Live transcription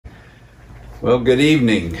Well, good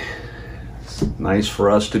evening. It's nice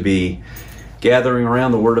for us to be gathering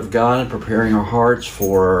around the Word of God and preparing our hearts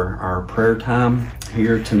for our prayer time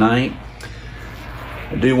here tonight.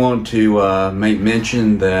 I do want to make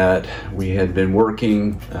mention that we had been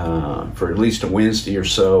working for at least a Wednesday or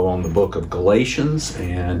so on the book of Galatians,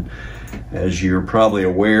 and as you're probably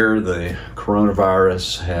aware, the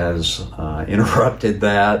coronavirus has interrupted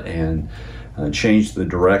that and changed the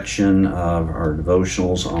direction of our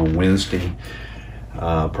devotionals on Wednesday,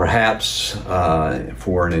 perhaps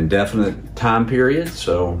for an indefinite time period.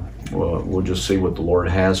 So we'll just see what the Lord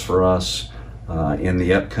has for us in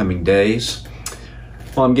the upcoming days.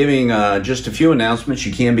 Well, I'm giving just a few announcements.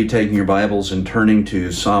 You can be taking your Bibles and turning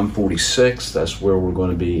to Psalm 46. That's where we're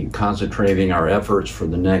going to be concentrating our efforts for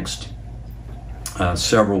the next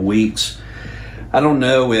several weeks. I don't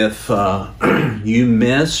know if you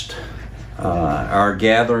missed our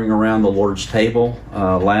gathering around the Lord's table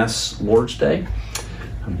last Lord's Day,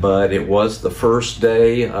 but it was the first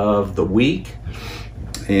day of the week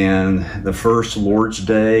and the first Lord's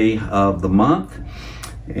Day of the month,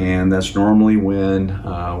 and that's normally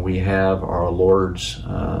when we have our Lord's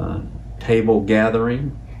table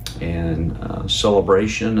gathering and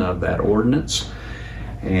celebration of that ordinance.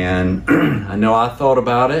 And I know I thought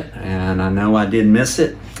about it, and I know I did miss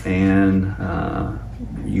it, and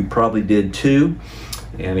you probably did too.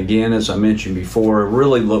 And again, as I mentioned before,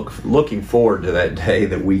 really looking forward to that day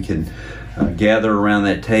that we can gather around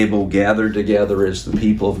that table, gather together as the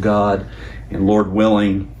people of God, and Lord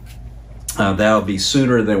willing, that'll be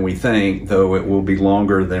sooner than we think, though it will be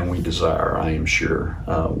longer than we desire, I am sure,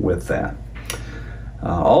 with that.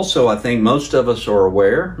 Also, I think most of us are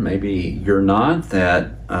aware, maybe you're not,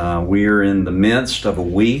 that we're in the midst of a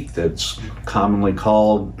week that's commonly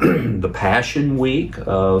called the Passion Week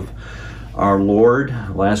of our Lord.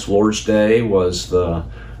 Last Lord's Day was the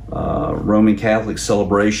Roman Catholic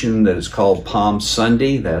celebration that is called Palm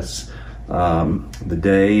Sunday. That's the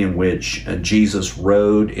day in which Jesus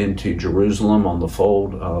rode into Jerusalem on the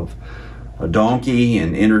fold of a donkey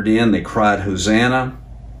and entered in. They cried, Hosanna.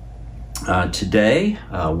 Today,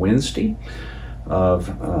 Wednesday of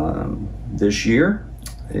this year,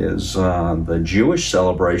 is the Jewish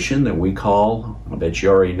celebration that we call, I bet you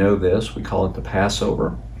already know this, we call it the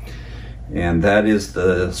Passover. And that is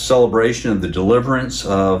the celebration of the deliverance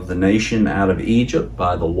of the nation out of Egypt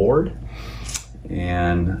by the Lord.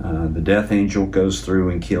 And the death angel goes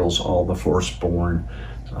through and kills all the firstborn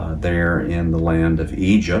there in the land of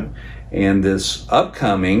Egypt. And this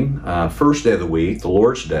upcoming first day of the week, the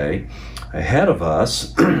Lord's Day, ahead of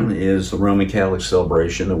us is the Roman Catholic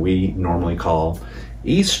celebration that we normally call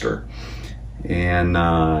Easter. And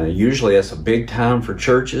usually that's a big time for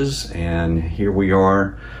churches, and here we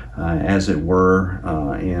are, as it were,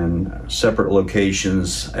 in separate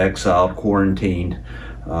locations, exiled, quarantined,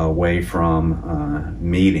 away from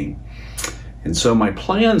meeting. And so my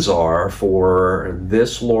plans are for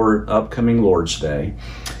this upcoming Lord's Day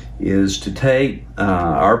is to take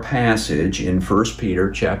our passage in 1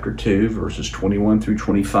 Peter chapter 2, verses 21 through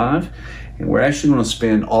 25, and we're actually going to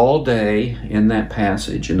spend all day in that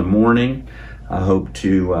passage. In the morning, I hope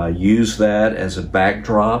to use that as a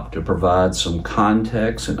backdrop to provide some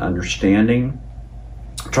context and understanding.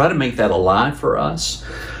 Try to make that alive for us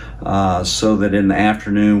so that in the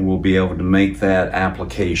afternoon we'll be able to make that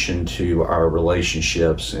application to our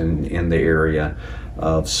relationships in the area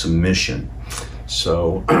of submission.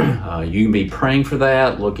 So you can be praying for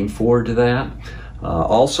that, looking forward to that.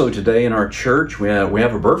 Also today in our church, we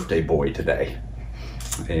have a birthday boy today.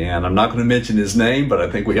 And I'm not going to mention his name, but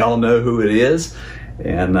I think we all know who it is.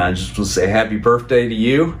 And I just want to say happy birthday to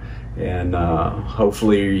you. And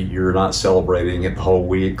hopefully you're not celebrating it the whole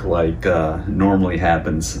week like normally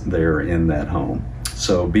happens there in that home.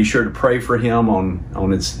 So be sure to pray for him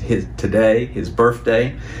on his today, his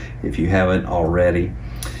birthday, if you haven't already.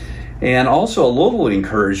 And also a little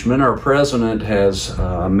encouragement, our president has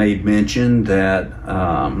made mention that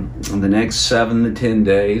in the next 7 to 10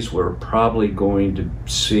 days, we're probably going to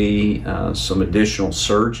see some additional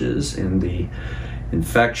surges in the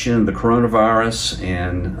infection, the coronavirus,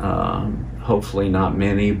 and hopefully not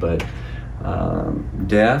many, but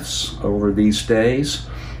deaths over these days.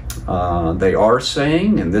 They are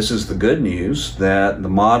saying, and this is the good news, that the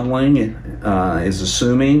modeling is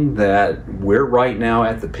assuming that we're right now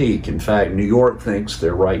at the peak. In fact, New York thinks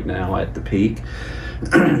they're right now at the peak.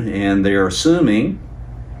 And they're assuming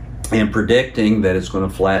and predicting that it's going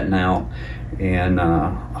to flatten out and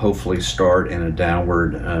hopefully start in a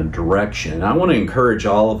downward direction. And I want to encourage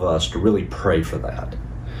all of us to really pray for that.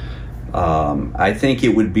 I think it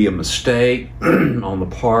would be a mistake on the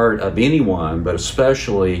part of anyone, but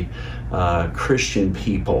especially Christian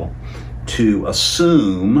people, to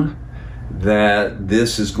assume that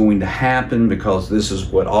this is going to happen because this is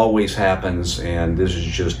what always happens and this is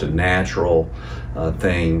just a natural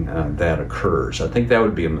thing that occurs. I think that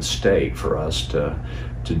would be a mistake for us to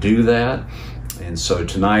do that. And so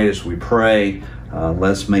tonight as we pray,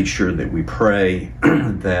 let's make sure that we pray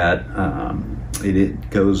that it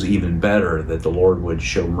goes even better, that the Lord would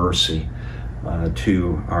show mercy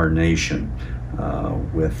to our nation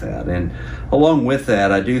with that. And along with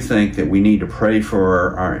that, I do think that we need to pray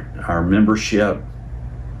for our membership.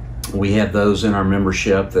 We have those in our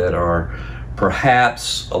membership that are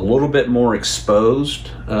perhaps a little bit more exposed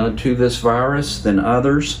to this virus than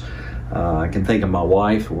others. I can think of my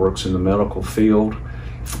wife who works in the medical field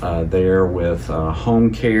there with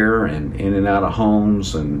home care and in and out of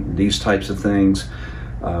homes and these types of things.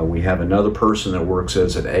 We have another person that works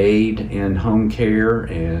as an aide in home care,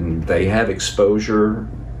 and they have exposure,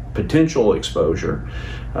 potential exposure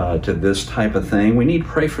to this type of thing. We need to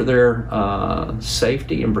pray for their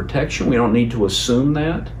safety and protection. We don't need to assume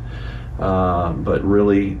that, but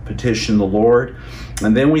really petition the Lord.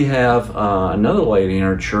 And then we have another lady in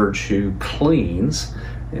our church who cleans,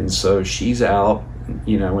 and so she's out,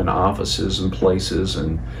 in offices and places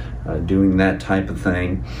and doing that type of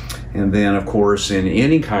thing. And then, of course, in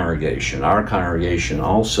any congregation, our congregation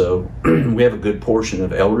also, we have a good portion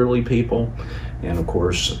of elderly people. And of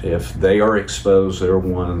course, if they are exposed, they're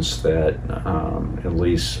ones that at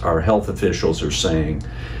least our health officials are saying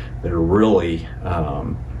that are really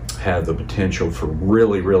have the potential for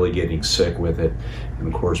really getting sick with it, and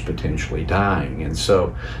of course potentially dying. And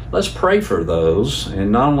so let's pray for those,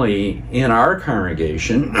 and not only in our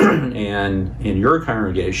congregation and in your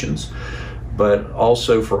congregations, but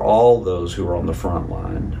also for all those who are on the front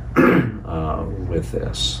line with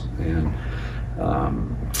this. And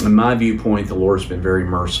in my viewpoint, the Lord's been very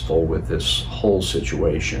merciful with this whole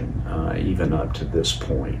situation, even up to this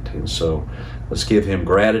point. And so let's give him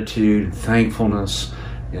gratitude, thankfulness,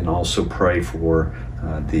 and also pray for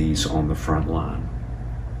these on the front line.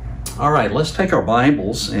 All right, let's take our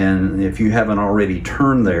Bibles, and if you haven't already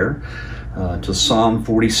turned there to Psalm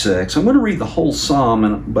 46. I'm going to read the whole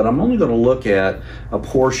Psalm, but I'm only going to look at a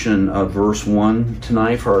portion of verse 1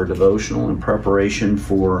 tonight for our devotional in preparation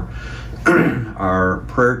for our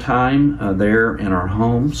prayer time there in our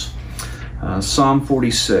homes. Psalm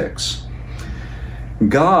 46.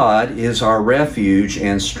 God is our refuge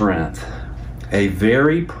and strength, a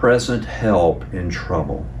very present help in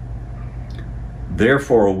trouble.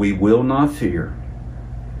 Therefore we will not fear,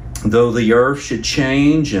 though the earth should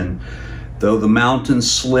change, and though the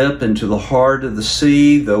mountains slip into the heart of the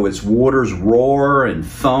sea, though its waters roar and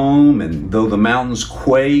foam, and though the mountains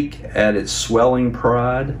quake at its swelling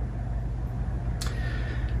pride.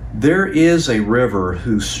 There is a river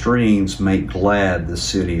whose streams make glad the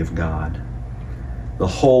city of God, the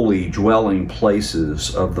holy dwelling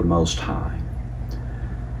places of the Most High.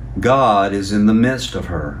 God is in the midst of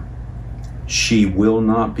her. She will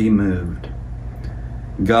not be moved.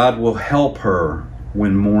 God will help her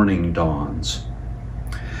when morning dawns.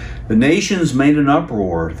 The nations made an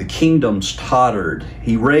uproar. The kingdoms tottered.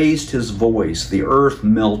 He raised his voice. The earth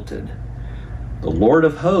melted. The Lord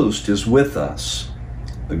of hosts is with us.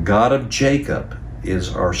 The God of Jacob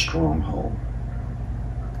is our stronghold.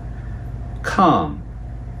 Come,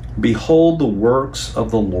 behold the works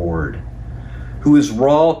of the Lord, who has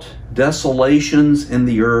wrought desolations in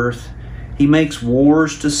the earth. He makes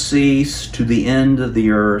wars to cease to the end of the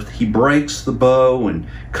earth. He breaks the bow and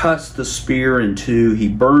cuts the spear in two. He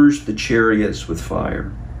burns the chariots with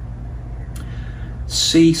fire.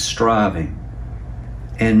 Cease striving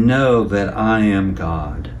and know that I am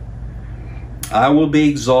God. I will be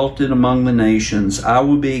exalted among the nations. I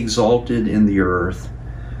will be exalted in the earth.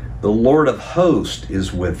 The Lord of hosts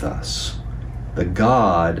is with us. The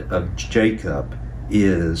God of Jacob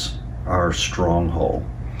is our stronghold.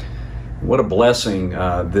 What a blessing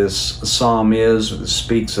this psalm is. It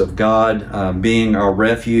speaks of God being our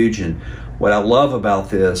refuge. And what I love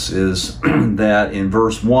about this is that in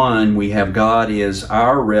verse 1, we have God is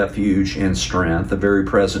our refuge and strength, a very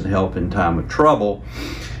present help in time of trouble.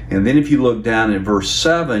 And then if you look down in verse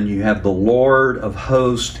 7, you have the Lord of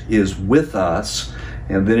hosts is with us.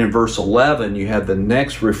 And then in verse 11, you have the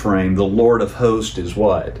next refrain, the Lord of hosts is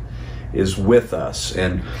what? Is with us.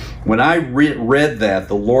 And when I read that,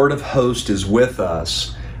 the Lord of hosts is with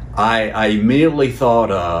us, I immediately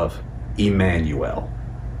thought of Emmanuel.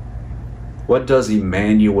 What does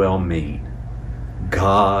Emmanuel mean?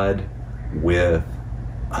 God with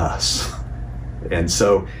us. And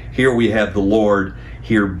so here we have the Lord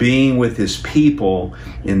here being with his people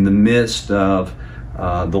in the midst of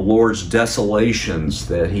the Lord's desolations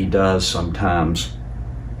that he does sometimes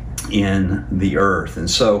in the earth. And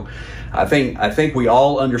so I think we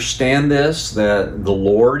all understand this, that the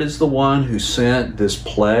Lord is the one who sent this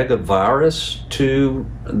plague of virus to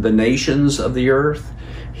the nations of the earth.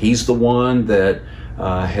 He's the one that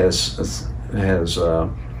has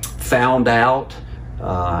found out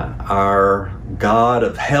our God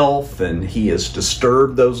of health, and he has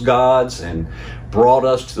disturbed those gods and brought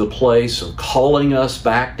us to the place of calling us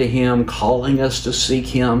back to him, calling us to seek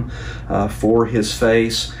him for his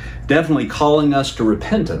face. Definitely calling us to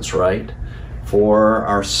repentance, right? For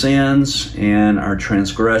our sins and our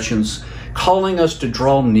transgressions, calling us to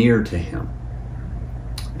draw near to him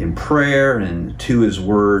in prayer and to his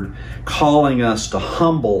word, calling us to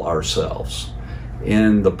humble ourselves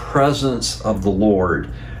in the presence of the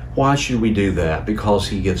Lord. Why should we do that? Because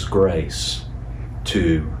he gives grace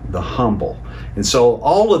to the humble. And so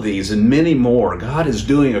all of these and many more, God is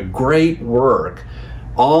doing a great work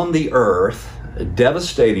on the earth, a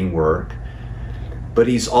devastating work, but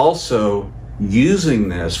he's also using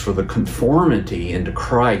this for the conformity into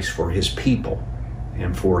Christ for his people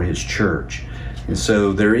and for his church. And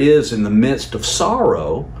so there is, in the midst of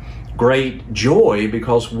sorrow, great joy,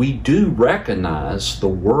 because we do recognize the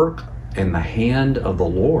work and the hand of the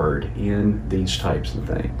Lord in these types of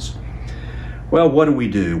things. Well, what do we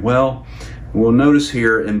do? Well, we'll notice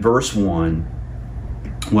here in verse 1,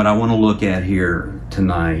 what I want to look at here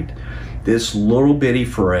tonight, this little bitty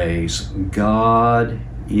phrase, God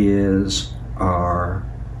is our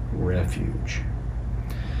refuge.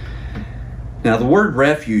 Now, the word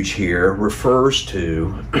refuge here refers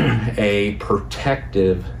to a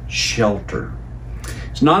protective shelter.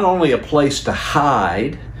 It's not only a place to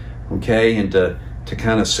hide, okay, and to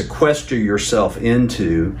kind of sequester yourself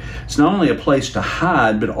into. It's not only a place to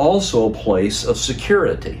hide, but also a place of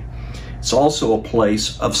security. It's also a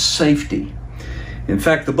place of safety. In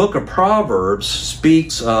fact, the book of Proverbs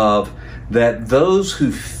speaks of that those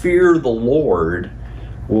who fear the Lord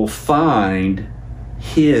will find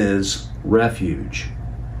his refuge.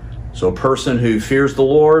 So a person who fears the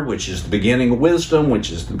Lord, which is the beginning of wisdom,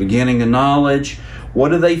 which is the beginning of knowledge, what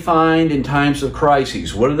do they find in times of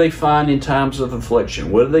crises? What do they find in times of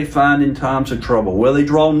affliction? What do they find in times of trouble? Well, they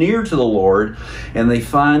draw near to the Lord and they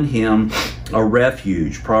find him a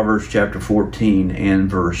refuge. Proverbs chapter 14 and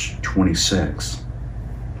verse 26.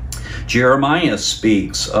 Jeremiah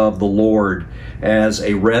speaks of the Lord as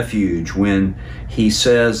a refuge when he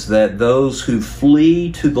says that those who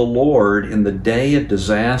flee to the Lord in the day of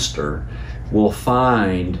disaster will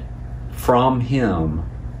find from him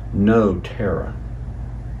no terror,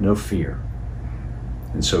 no fear.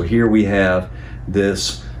 And so here we have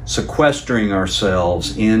this sequestering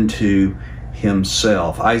ourselves into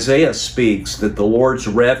himself. Isaiah speaks that the Lord's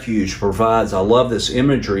refuge provides, I love this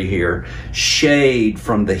imagery here, shade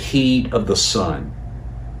from the heat of the sun.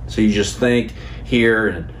 So you just think here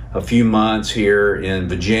in a few months here in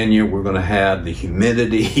Virginia, we're going to have the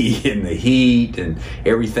humidity and the heat and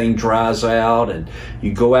everything dries out, and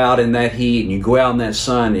you go out in that heat and you go out in that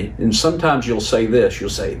sun, and sometimes you'll say this,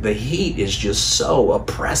 you'll say, the heat is just so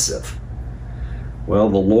oppressive. Well,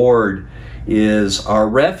 the Lord is our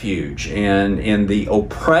refuge, and in the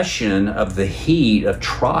oppression of the heat of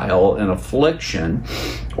trial and affliction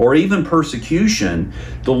or even persecution,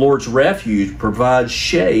 the Lord's refuge provides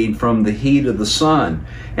shade from the heat of the sun.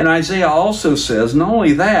 And Isaiah also says not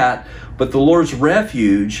only that, but the Lord's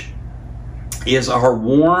refuge is our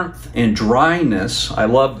warmth and dryness, I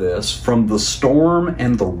love this, from the storm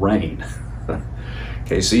and the rain.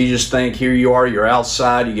 Okay, so you just think, here you are, you're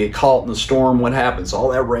outside, you get caught in the storm, what happens? All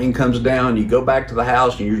that rain comes down, you go back to the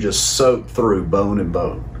house, and you're just soaked through bone and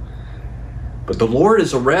bone. But the Lord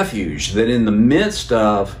is a refuge that in the midst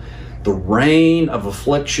of the rain of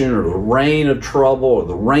affliction or the rain of trouble or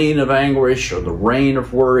the rain of anguish or the rain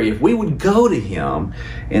of worry, if we would go to him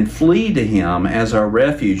and flee to him as our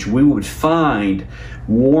refuge, we would find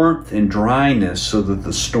warmth and dryness so that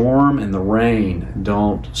the storm and the rain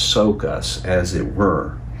don't soak us, as it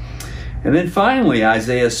were. And then finally,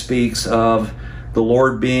 Isaiah speaks of the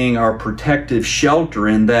Lord being our protective shelter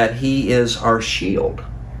in that he is our shield.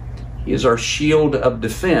 He is our shield of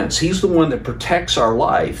defense. He's the one that protects our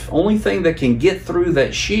life. Only thing that can get through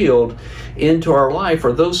that shield into our life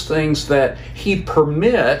are those things that he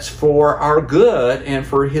permits for our good and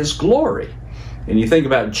for his glory. And you think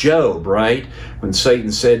about Job, right? When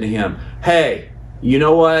Satan said to him, hey, you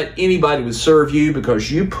know what? Anybody would serve you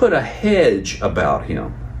because you put a hedge about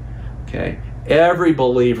him. Okay? Every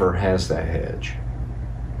believer has that hedge.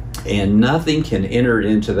 And nothing can enter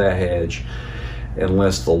into that hedge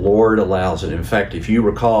unless the Lord allows it. In fact, if you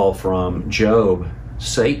recall from Job,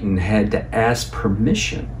 Satan had to ask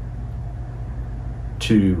permission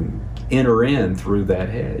to enter in through that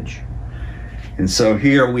hedge. And so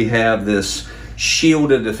here we have this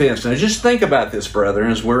shield of defense. Now just think about this,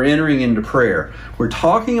 brethren, as we're entering into prayer. We're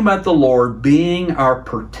talking about the Lord being our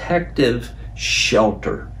protective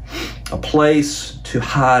shelter, a place to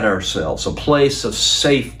hide ourselves, a place of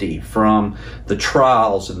safety from the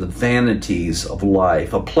trials and the vanities of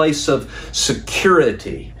life, a place of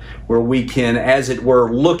security where we can, as it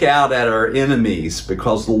were, look out at our enemies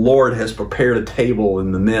because the Lord has prepared a table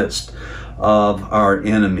in the midst of our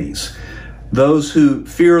enemies. Those who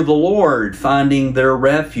fear the Lord finding their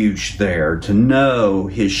refuge there, to know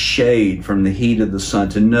His shade from the heat of the sun,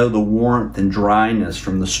 to know the warmth and dryness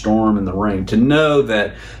from the storm and the rain, to know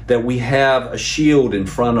that we have a shield in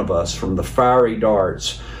front of us from the fiery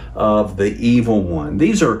darts of the evil one.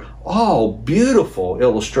 These are all beautiful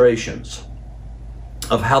illustrations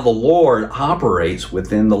of how the Lord operates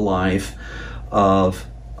within the life of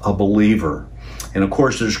a believer. And of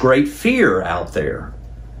course, there's great fear out there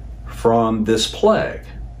from this plague.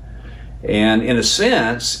 And in a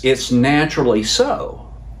sense, it's naturally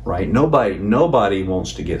so, right? Nobody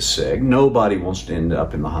wants to get sick. Nobody wants to end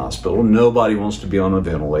up in the hospital. Nobody wants to be on a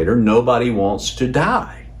ventilator. Nobody wants to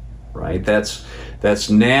die, right? That's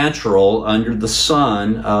natural under the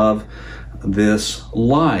sun of this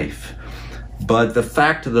life. But the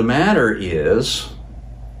fact of the matter is,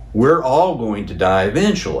 we're all going to die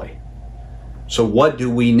eventually. So what do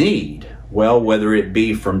we need? Well, whether it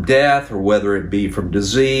be from death or whether it be from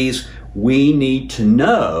disease, we need to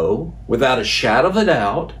know without a shadow of a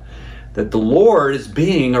doubt that the Lord is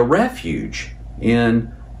being a refuge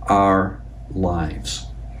in our lives.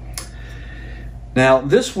 Now,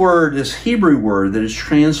 this word, this Hebrew word that is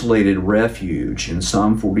translated refuge in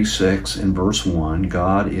Psalm 46 and verse 1,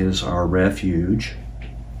 God is our refuge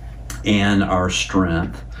and our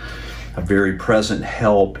strength, a very present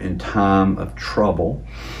help in time of trouble.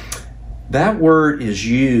 That word is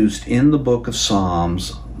used in the book of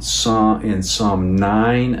Psalms in some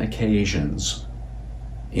 9 occasions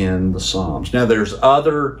in the Psalms. Now, there's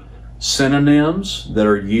other synonyms that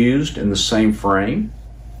are used in the same frame.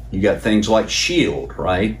 You got things like shield,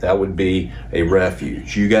 right? That would be a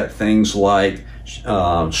refuge. You got things like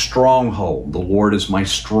stronghold. The Lord is my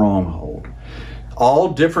stronghold. All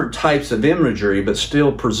different types of imagery, but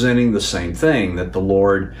still presenting the same thing, that the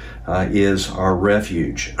Lord is our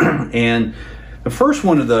refuge. And the first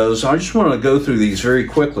one of those, I just want to go through these very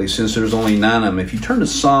quickly since there's only 9 of them. If you turn to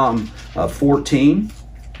Psalm 14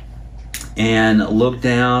 and look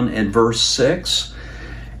down at verse 6,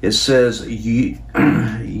 it says,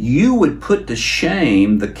 you would put to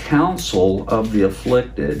shame the counsel of the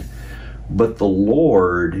afflicted, but the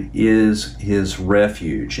Lord is his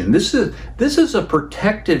refuge. And this is a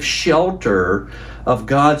protective shelter of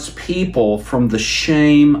God's people from the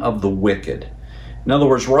shame of the wicked. In other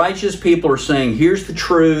words, righteous people are saying, here's the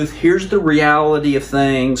truth, here's the reality of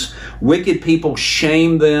things. Wicked people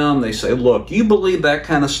shame them. They say, look, you believe that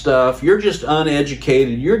kind of stuff. You're just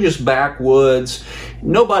uneducated. You're just backwoods.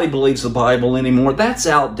 Nobody believes the Bible anymore. That's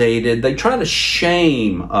outdated. They try to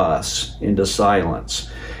shame us into silence.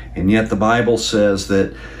 And yet the Bible says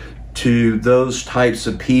that to those types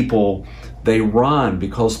of people, they run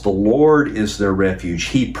because the Lord is their refuge.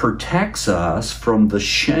 He protects us from the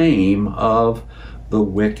shame of the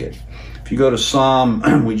wicked. If you go to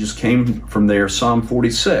Psalm, we just came from there, Psalm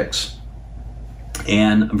 46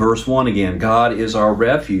 and verse 1 again, God is our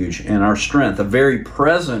refuge and our strength, a very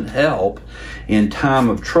present help in time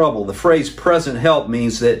of trouble. The phrase present help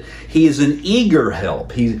means that he is an eager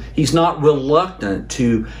help. He's not reluctant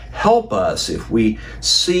to help us if we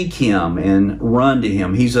seek him and run to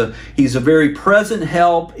him. He's a very present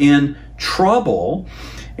help in trouble.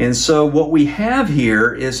 And so what we have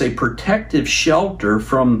here is a protective shelter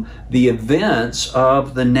from the events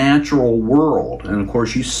of the natural world. And of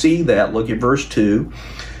course you see that. Look at verse 2.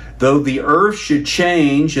 Though the earth should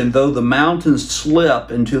change, and though the mountains slip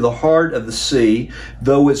into the heart of the sea,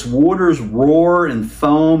 though its waters roar and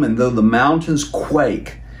foam, and though the mountains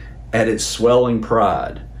quake at its swelling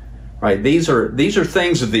pride. Right? These are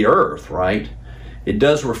things of the earth, right? It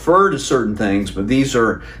does refer to certain things, but these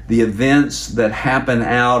are the events that happen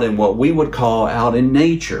out in what we would call out in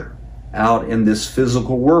nature, out in this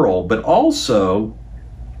physical world. But also,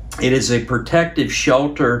 it is a protective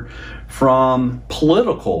shelter from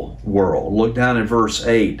political world. Look down at verse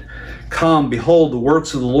 8. Come, behold the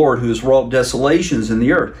works of the Lord, who has wrought desolations in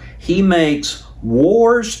the earth. He makes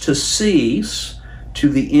wars to cease to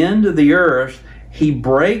the end of the earth, He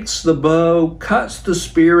breaks the bow, cuts the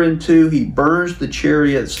spear in two. He burns the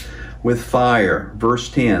chariots with fire. Verse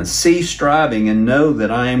 10, cease striving and know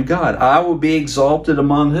that I am God. I will be exalted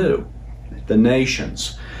among who? The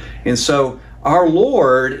nations. And so our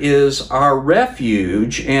Lord is our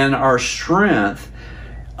refuge and our strength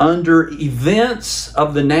under events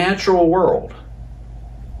of the natural world.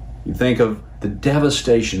 You think of the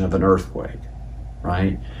devastation of an earthquake,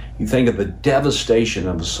 right? You think of the devastation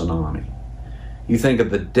of a tsunami. You think of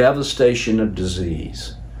the devastation of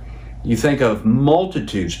disease. You think of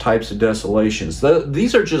multitudes, types of desolations.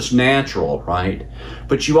 These are just natural, right?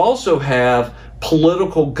 But you also have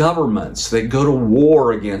political governments that go to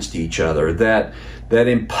war against each other, that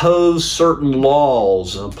impose certain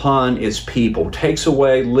laws upon its people, takes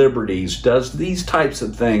away liberties, does these types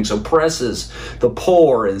of things, oppresses the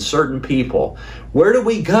poor and certain people. Where do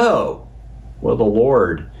we go? Well, the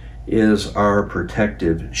Lord is our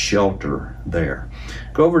protective shelter there.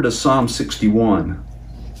 Go over to Psalm 61.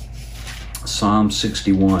 Psalm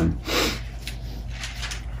 61.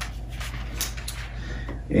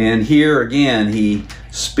 And here again, he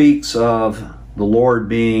speaks of the Lord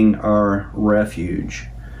being our refuge.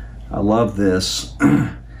 I love this.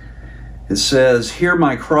 It says, hear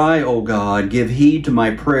my cry, O God, give heed to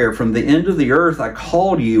my prayer. From the end of the earth I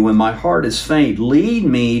call to you, and my heart is faint. Lead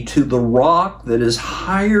me to the rock that is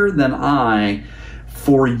higher than I,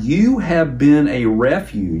 for you have been a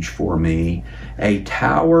refuge for me, a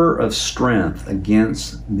tower of strength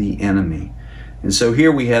against the enemy. And so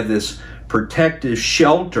here we have this protective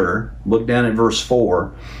shelter. Look down at verse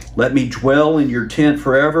 4. Let me dwell in your tent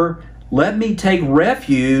forever. Let me take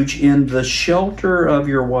refuge in the shelter of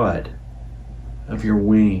your what? Of your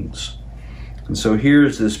wings. And so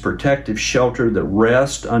here's this protective shelter that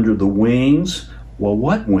rests under the wings. Well,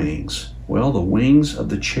 what wings? Well, the wings of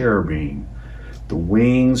the cherubim, the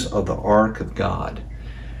wings of the ark of God.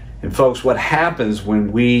 And folks, what happens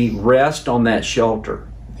when we rest on that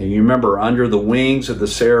shelter? And you remember, under the wings of the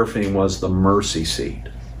seraphim was the mercy seat.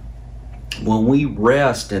 When we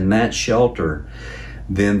rest in that shelter,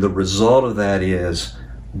 then the result of that is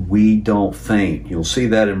we don't faint. You'll see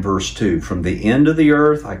that in verse 2. From the end of the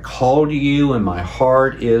earth I call to you, and my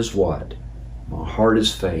heart is what? My heart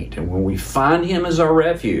is faint. And when we find him as our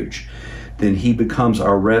refuge, then he becomes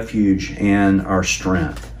our refuge and our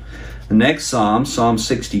strength. The next Psalm, Psalm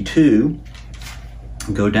 62,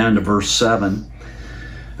 go down to verse 7.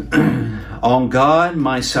 On God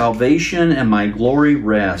my salvation and my glory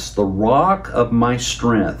rest, the rock of my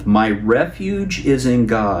strength. My refuge is in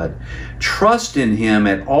God. Trust in him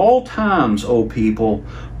at all times, O people.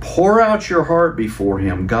 Pour out your heart before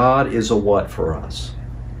him. God is a what for us?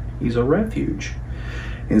 He's a refuge.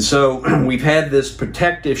 And so we've had this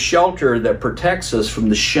protective shelter that protects us from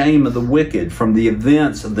the shame of the wicked, from the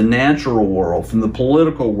events of the natural world, from the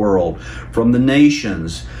political world, from the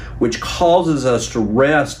nations, which causes us to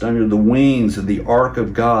rest under the wings of the ark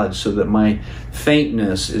of God so that my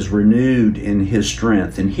faintness is renewed in his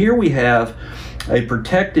strength. And here we have a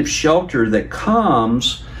protective shelter that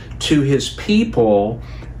comes to his people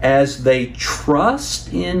as they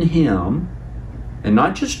trust in him, and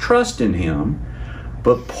not just trust in him,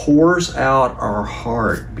 but pours out our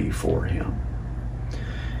heart before him.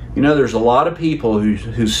 You know, there's a lot of people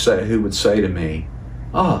who would say to me,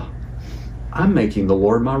 I'm making the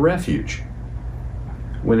Lord my refuge.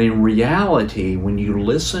 When in reality, when you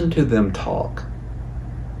listen to them talk,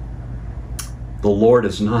 the Lord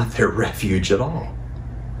is not their refuge at all.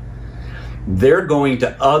 They're going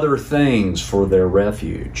to other things for their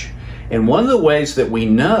refuge. And one of the ways that we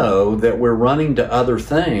know that we're running to other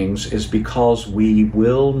things is because we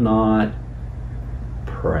will not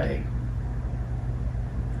pray.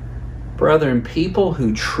 Brethren, people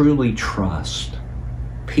who truly trust,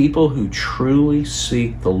 people who truly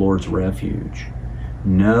seek the Lord's refuge,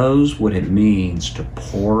 knows what it means to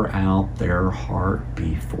pour out their heart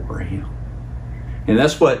before him. And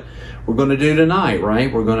that's what we're going to do tonight,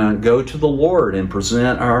 right? We're going to go to the Lord and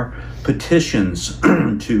present our petitions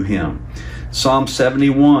to him. Psalm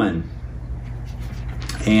 71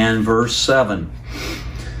 and verse 7.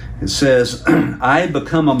 It says, I have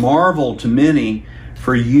become a marvel to many,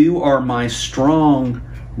 for you are my strong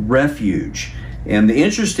refuge. And the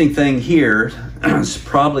interesting thing here, is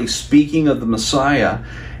probably speaking of the Messiah,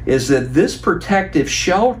 is that this protective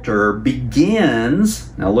shelter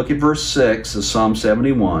begins, now look at verse 6 of Psalm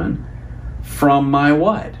 71, from my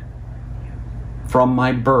what? From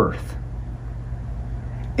my birth.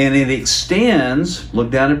 And it extends, look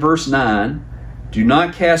down at verse 9, do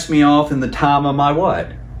not cast me off in the time of my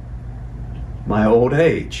what? My old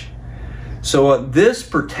age. So this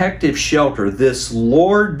protective shelter, this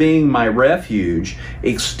Lord being my refuge,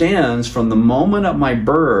 extends from the moment of my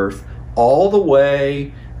birth all the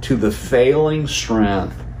way to the failing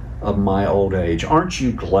strength of my old age. Aren't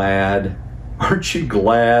you glad? Aren't you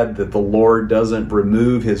glad that the Lord doesn't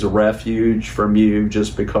remove his refuge from you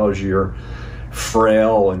just because you're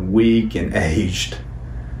frail and weak and aged?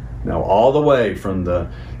 No, all the way from the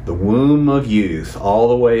womb of youth, all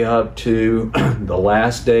the way up to the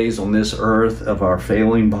last days on this earth of our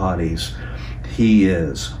failing bodies, he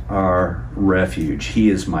is our refuge. He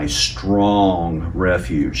is my strong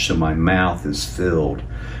refuge, so my mouth is filled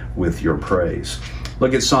with your praise.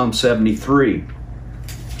 Look at Psalm 73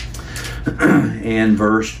 and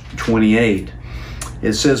verse 28.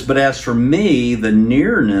 It says, "But as for me, the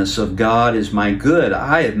nearness of God is my good.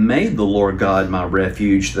 I have made the Lord God my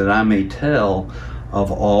refuge, that I may tell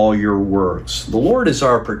of all your works." The Lord is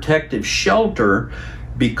our protective shelter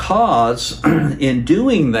because in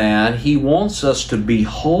doing that, he wants us to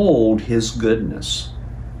behold his goodness.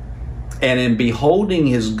 And in beholding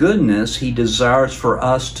his goodness, he desires for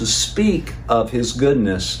us to speak of his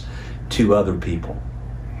goodness to other people.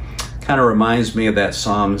 Kind of reminds me of that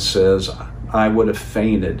psalm that says, "I would have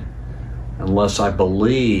fainted unless I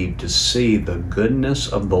believed to see the goodness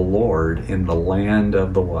of the Lord in the land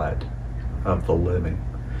of the what? Of the living."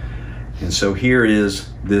 And so here is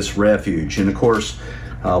this refuge. And of course,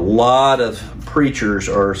 a lot of preachers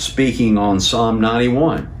are speaking on Psalm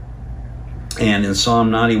 91. And in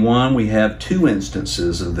Psalm 91, we have two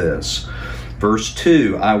instances of this. Verse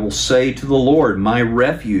 2, "I will say to the Lord, my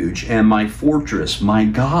refuge and my fortress, my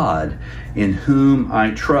God, in whom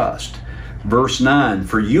I trust." Verse 9,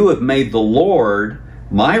 "For you have made the Lord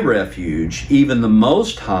my refuge, even the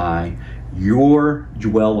Most High, your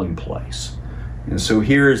dwelling place." And so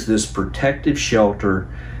here is this protective shelter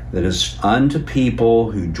that is unto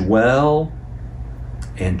people who dwell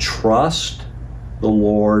and trust the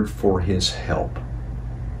Lord for his help.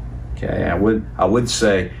 Okay, I would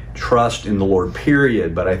say trust in the Lord,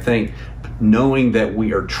 period, but I think knowing that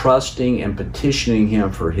we are trusting and petitioning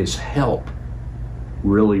him for his help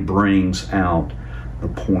really brings out the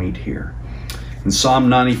point here. In Psalm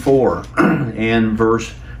 94 and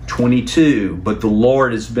verse 22, "But the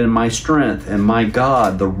Lord has been my strength and my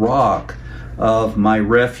God, the rock of my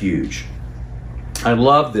refuge." I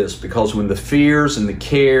love this because when the fears and the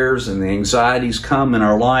cares and the anxieties come in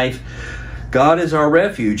our life, God is our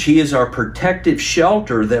refuge. He is our protective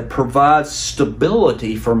shelter that provides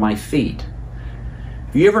stability for my feet.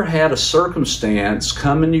 Have you ever had a circumstance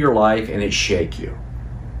come into your life and it shake you?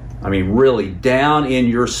 I mean, really, down in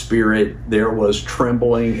your spirit, there was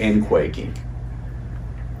trembling and quaking.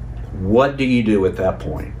 What do you do at that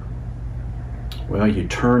point? Well, you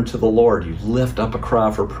turn to the Lord. You lift up a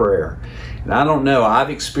cry for prayer. And I don't know, I've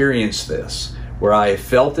experienced this, where I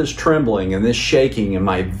felt this trembling and this shaking in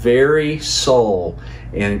my very soul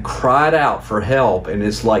and cried out for help. And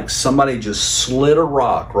it's like somebody just slid a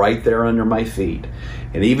rock right there under my feet.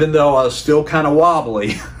 And even though I was still kind of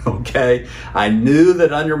wobbly, okay, I knew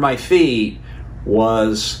that under my feet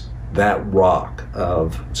was that rock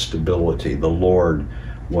of stability. The Lord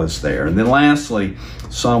was there. And then lastly,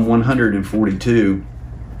 Psalm 142,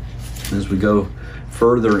 as we go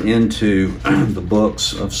further into the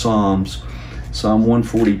books of Psalms, Psalm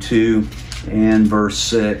 142 and verse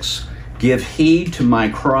 6, "Give heed to my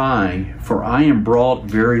cry, for I am brought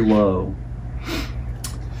very low."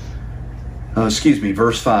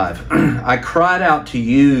 Verse 5. "I cried out to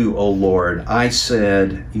you, O Lord. I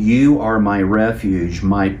said, you are my refuge,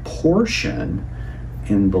 my portion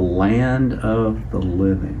in the land of the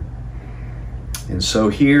living." And so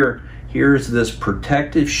here's this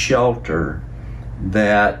protective shelter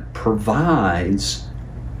that provides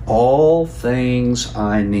all things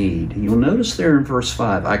I need. You'll notice there in verse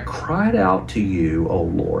 5, "I cried out to you, O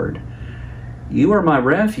Lord. You are my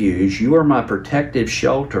refuge. You are my protective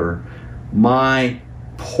shelter, my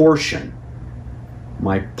portion,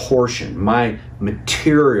 my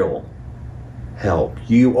material help.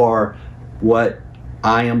 You are what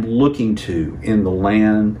I am looking to in the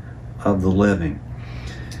land of the living."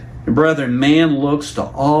 And brethren, man looks to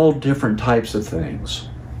all different types of things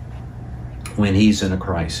when he's in a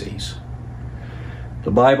crisis.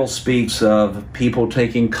 The Bible speaks of people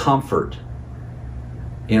taking comfort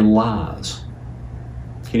in lies.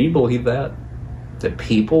 Can you believe that? That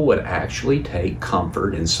people would actually take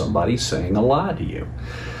comfort in somebody saying a lie to you.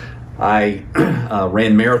 I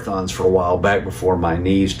ran marathons for a while back before my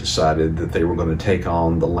knees decided that they were going to take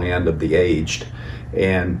on the land of the aged.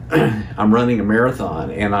 And I'm running a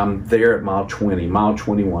marathon and I'm there at mile 20, mile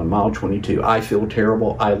 21, mile 22. I feel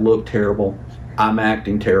terrible. I look terrible. I'm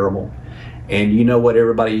acting terrible. And you know what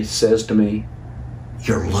everybody says to me?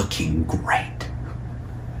 You're looking great.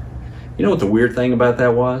 You know what the weird thing about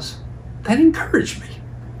that was? That encouraged me.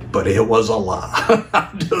 But it was a lie. I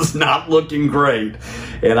was not looking great.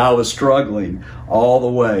 And I was struggling all the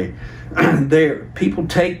way. People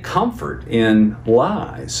take comfort in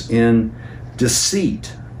lies, in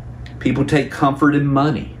deceit. People take comfort in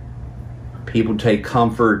money. People take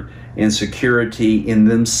comfort and security in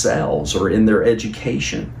themselves or in their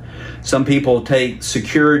education. Some people take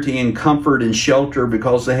security and comfort and shelter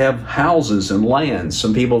because they have houses and lands.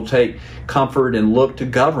 Some people take comfort and look to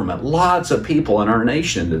government. Lots of people in our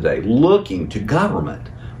nation today looking to government,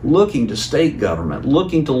 looking to state government,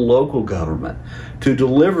 looking to local government to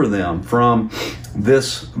deliver them from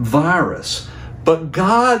this virus. But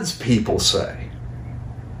God's people say,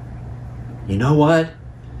 you know what?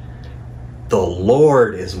 The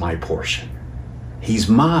Lord is my portion. He's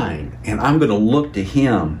mine, and I'm going to look to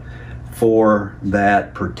Him for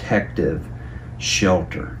that protective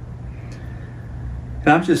shelter. And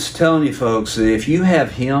I'm just telling you folks that if you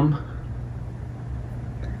have Him,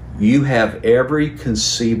 you have every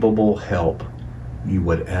conceivable help you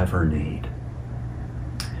would ever need.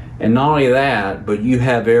 And not only that, but you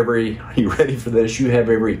have are you ready for this? You have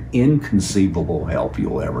every inconceivable help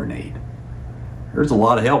you'll ever need. There's a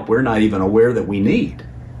lot of help we're not even aware that we need.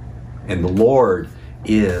 And the Lord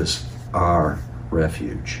is our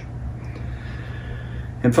refuge.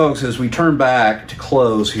 And folks, as we turn back to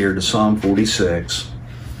close here to Psalm 46,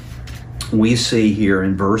 we see here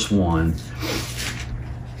in verse 1,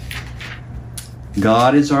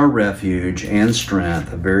 God is our refuge and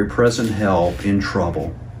strength, a very present help in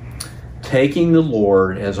trouble. Taking the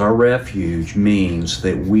Lord as our refuge means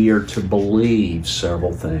that we are to believe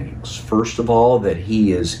several things. First of all, that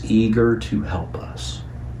He is eager to help us.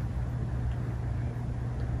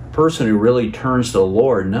 A person who really turns to the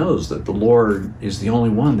Lord knows that the Lord is the only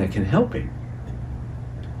one that can help him.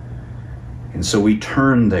 And so we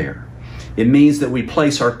turn there. It means that we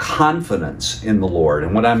place our confidence in the Lord.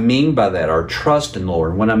 And what I mean by that, our trust in the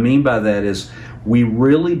Lord, what I mean by that is we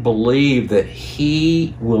really believe that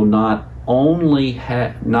He will not only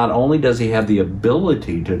does He have the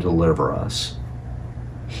ability to deliver us,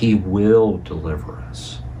 He will deliver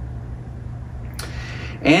us.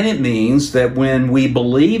 And it means that when we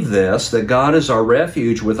believe this, that God is our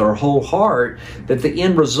refuge with our whole heart, that the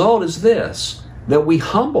end result is this, that we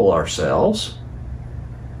humble ourselves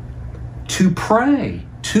to pray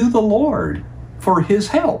to the Lord for His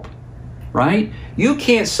help, right? You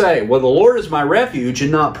can't say, well, the Lord is my refuge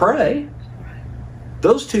and not pray.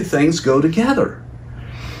 Those two things go together.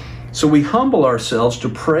 So we humble ourselves to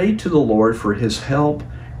pray to the Lord for His help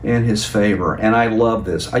and His favor. And I love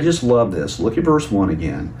this. I just love this. Look at verse 1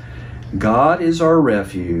 again. God is our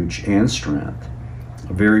refuge and strength,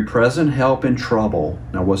 a very present help in trouble.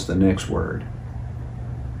 Now what's the next word?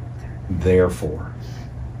 Therefore.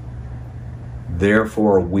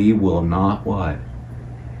 Therefore we will not what?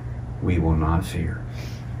 We will not fear.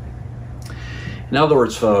 In other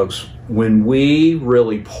words, folks, when we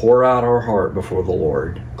really pour out our heart before the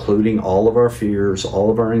Lord, including all of our fears, all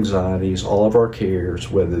of our anxieties, all of our cares,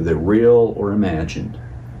 whether they're real or imagined,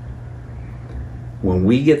 when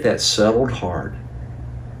we get that settled heart,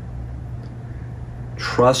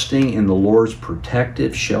 trusting in the Lord's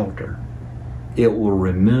protective shelter, it will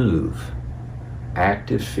remove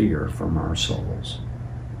active fear from our souls.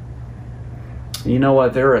 You know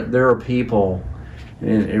what? There are people,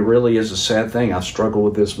 and it really is a sad thing, I've struggled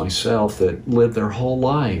with this myself, that live their whole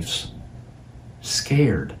lives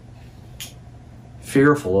scared,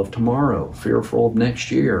 fearful of tomorrow, fearful of next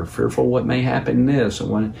year, fearful of what may happen this and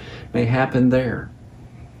what may happen there.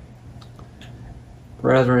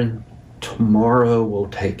 Brethren, tomorrow will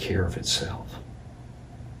take care of itself.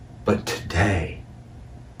 But today,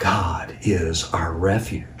 God is our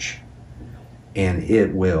refuge, and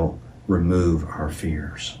it will remove our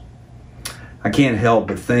fears. I can't help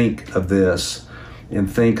but think of this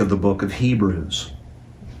and think of the book of Hebrews.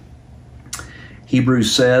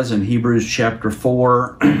 Hebrews says in Hebrews chapter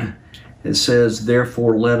 4, it says,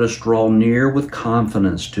 therefore let us draw near with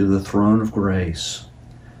confidence to the throne of grace,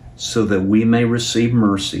 so that we may receive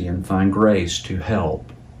mercy and find grace to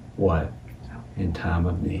help, what? In time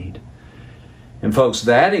of need. And folks,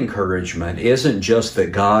 that encouragement isn't just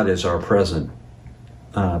that God is our present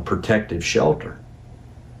protective shelter.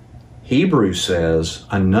 Hebrews says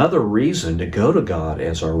another reason to go to God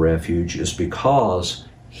as our refuge is because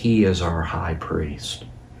He is our high priest.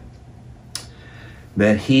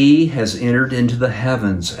 That He has entered into the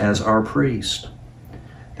heavens as our priest.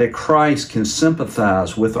 That Christ can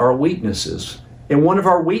sympathize with our weaknesses. And one of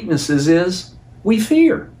our weaknesses is we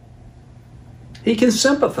fear. He can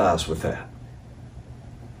sympathize with that.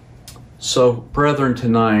 So, brethren,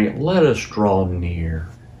 tonight, let us draw near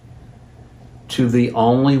to the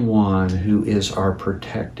only one who is our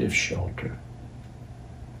protective shelter.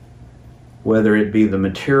 Whether it be the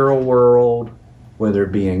material world, whether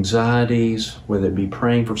it be anxieties, whether it be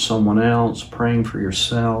praying for someone else, praying for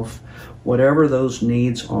yourself, whatever those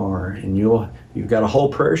needs are, and you've got a whole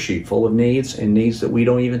prayer sheet full of needs and needs that we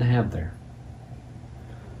don't even have there.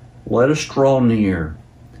 Let us draw near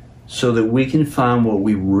so that we can find what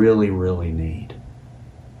we really, really need.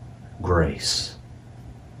 Grace.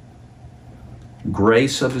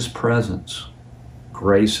 Grace of His presence.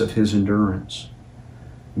 Grace of His endurance.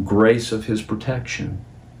 Grace of His protection.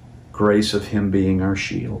 Grace of Him being our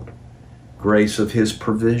shield. Grace of His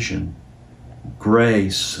provision.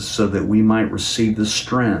 Grace so that we might receive the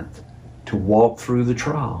strength to walk through the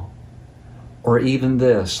trial. Or even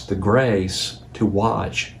this, the grace to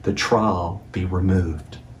watch the trial be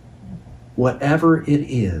removed. Whatever it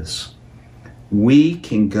is, we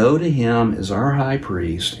can go to Him as our high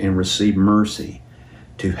priest and receive mercy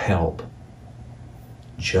to help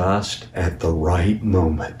just at the right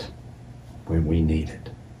moment when we need it.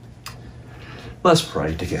 Let's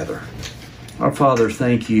pray together. Our Father,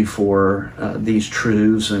 thank You for these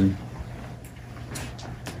truths, and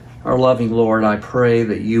our loving Lord, I pray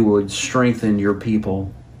that You would strengthen Your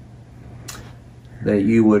people, that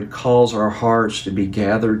You would cause our hearts to be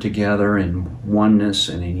gathered together in oneness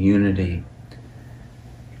and in unity,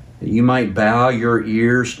 that You might bow Your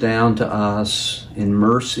ears down to us in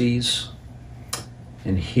mercies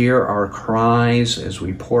and hear our cries as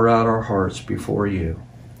we pour out our hearts before You.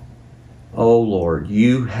 Oh Lord,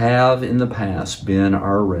 You have in the past been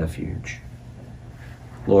our refuge.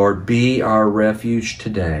 Lord, be our refuge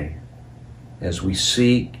today as we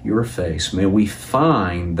seek Your face. May we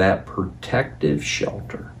find that protective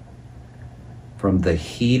shelter from the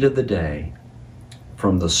heat of the day,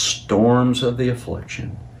 from the storms of the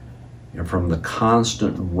affliction, and from the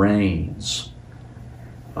constant rains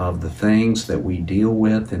of the things that we deal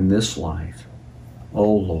with in this life.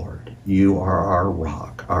 Oh Lord, You are our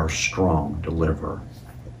rock, our strong deliverer.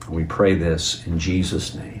 We pray this in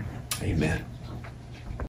Jesus' name. Amen.